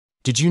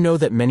Did you know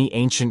that many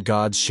ancient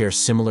gods share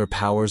similar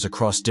powers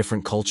across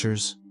different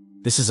cultures?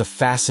 This is a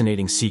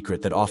fascinating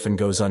secret that often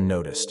goes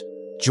unnoticed.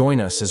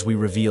 Join us as we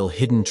reveal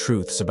hidden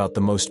truths about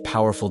the most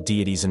powerful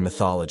deities in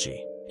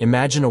mythology.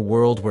 Imagine a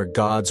world where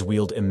gods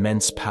wield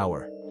immense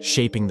power,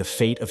 shaping the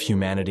fate of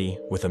humanity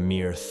with a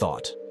mere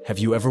thought. Have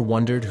you ever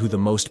wondered who the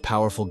most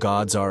powerful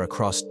gods are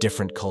across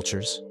different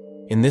cultures?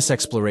 In this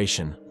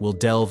exploration, we'll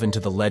delve into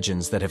the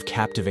legends that have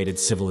captivated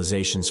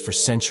civilizations for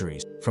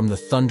centuries, from the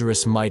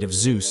thunderous might of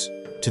Zeus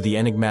to the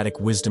enigmatic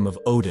wisdom of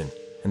Odin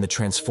and the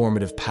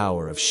transformative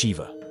power of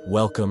Shiva.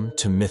 Welcome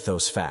to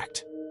Mythos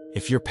Fact.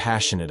 If you're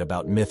passionate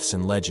about myths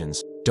and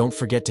legends, don't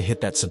forget to hit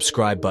that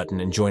subscribe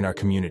button and join our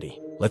community.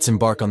 Let's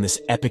embark on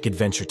this epic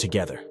adventure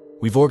together.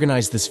 We've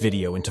organized this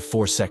video into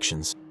 4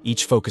 sections,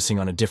 each focusing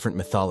on a different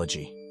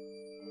mythology.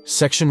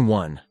 Section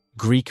 1.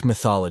 Greek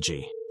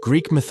mythology.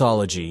 Greek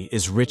mythology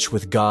is rich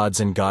with gods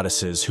and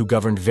goddesses who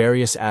governed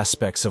various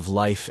aspects of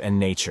life and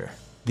nature.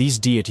 These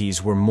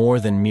deities were more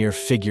than mere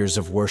figures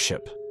of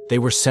worship. They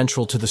were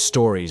central to the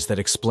stories that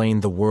explain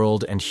the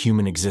world and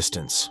human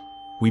existence.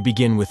 We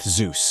begin with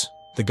Zeus,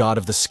 the god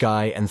of the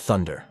sky and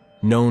thunder.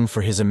 Known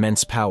for his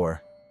immense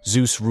power,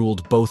 Zeus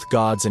ruled both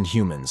gods and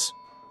humans,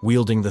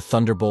 wielding the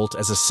thunderbolt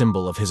as a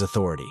symbol of his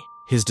authority.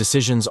 His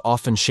decisions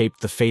often shaped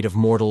the fate of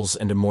mortals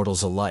and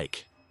immortals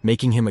alike,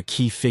 making him a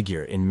key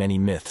figure in many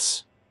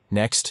myths.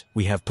 Next,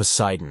 we have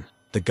Poseidon,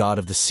 the god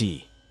of the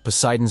sea.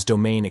 Poseidon's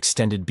domain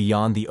extended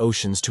beyond the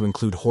oceans to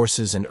include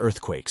horses and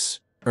earthquakes,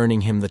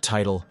 earning him the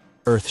title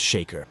Earth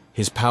Shaker.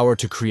 His power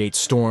to create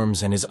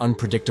storms and his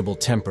unpredictable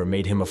temper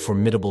made him a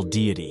formidable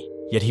deity,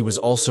 yet he was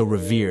also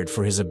revered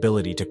for his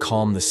ability to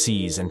calm the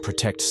seas and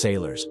protect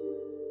sailors.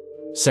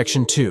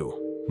 Section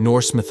 2.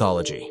 Norse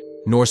mythology.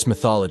 Norse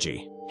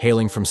mythology,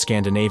 hailing from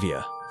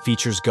Scandinavia,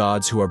 features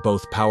gods who are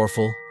both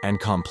powerful and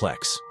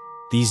complex.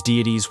 These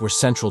deities were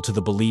central to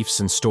the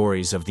beliefs and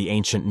stories of the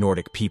ancient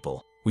Nordic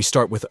people. We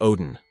start with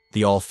Odin,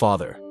 the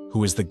All-Father,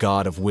 who is the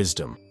god of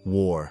wisdom,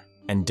 war,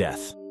 and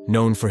death.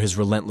 Known for his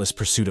relentless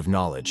pursuit of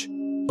knowledge,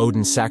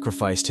 Odin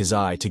sacrificed his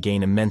eye to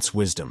gain immense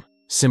wisdom,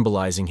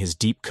 symbolizing his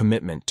deep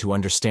commitment to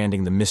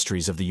understanding the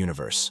mysteries of the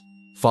universe.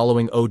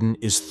 Following Odin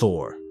is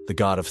Thor, the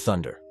god of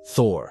thunder.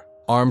 Thor,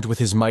 armed with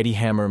his mighty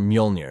hammer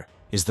Mjolnir,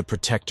 is the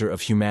protector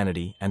of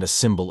humanity and a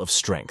symbol of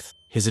strength.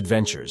 His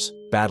adventures,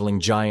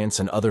 battling giants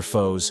and other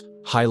foes,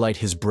 highlight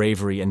his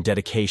bravery and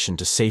dedication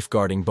to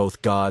safeguarding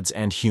both gods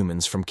and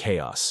humans from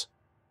chaos.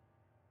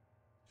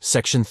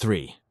 Section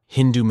 3.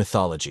 Hindu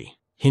mythology.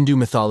 Hindu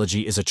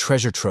mythology is a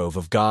treasure trove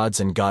of gods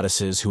and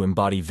goddesses who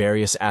embody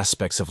various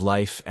aspects of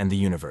life and the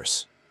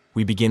universe.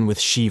 We begin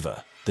with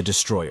Shiva, the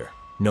destroyer,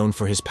 known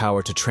for his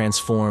power to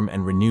transform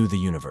and renew the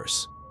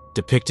universe.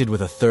 Depicted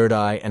with a third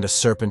eye and a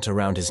serpent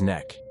around his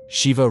neck,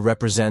 Shiva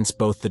represents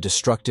both the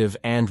destructive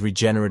and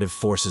regenerative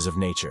forces of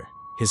nature.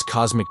 His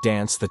cosmic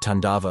dance, the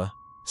Tandava,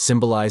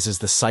 symbolizes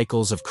the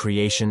cycles of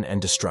creation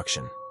and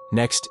destruction.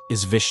 Next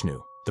is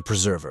Vishnu, the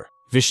preserver.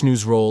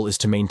 Vishnu's role is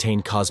to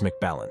maintain cosmic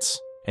balance,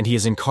 and he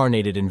is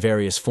incarnated in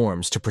various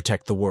forms to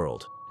protect the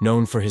world.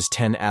 Known for his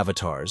 10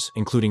 avatars,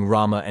 including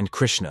Rama and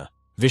Krishna,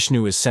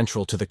 Vishnu is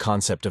central to the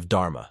concept of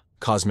Dharma,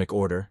 cosmic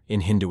order,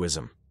 in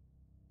Hinduism.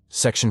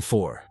 Section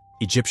 4.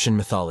 Egyptian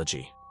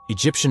mythology.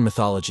 Egyptian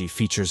mythology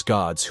features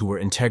gods who were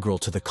integral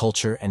to the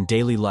culture and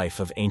daily life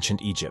of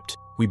ancient Egypt.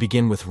 We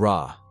begin with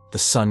Ra, the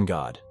sun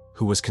god,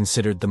 who was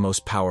considered the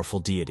most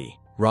powerful deity.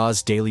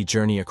 Ra's daily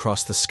journey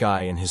across the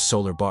sky in his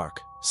solar bark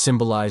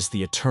symbolized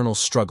the eternal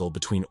struggle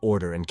between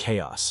order and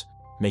chaos,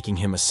 making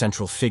him a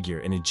central figure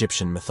in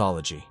Egyptian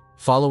mythology.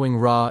 Following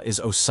Ra is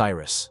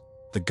Osiris,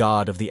 the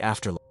god of the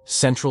afterlife,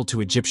 central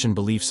to Egyptian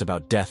beliefs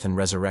about death and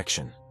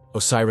resurrection.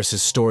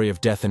 Osiris's story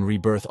of death and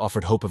rebirth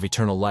offered hope of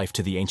eternal life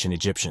to the ancient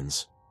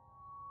Egyptians.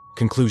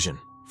 Conclusion.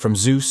 From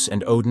Zeus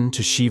and Odin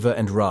to Shiva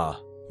and Ra,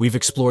 we've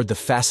explored the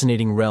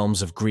fascinating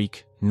realms of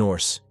Greek,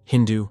 Norse,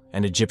 Hindu,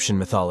 and Egyptian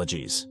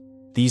mythologies.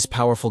 These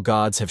powerful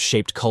gods have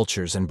shaped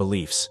cultures and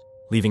beliefs,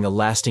 leaving a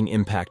lasting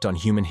impact on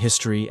human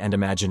history and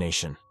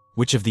imagination.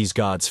 Which of these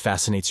gods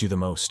fascinates you the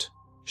most?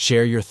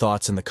 Share your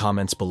thoughts in the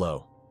comments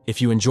below.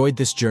 If you enjoyed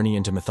this journey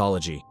into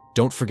mythology,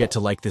 don't forget to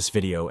like this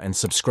video and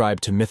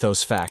subscribe to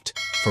Mythos Fact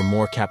for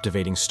more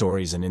captivating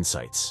stories and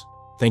insights.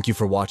 Thank you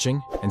for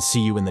watching, and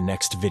see you in the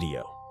next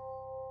video.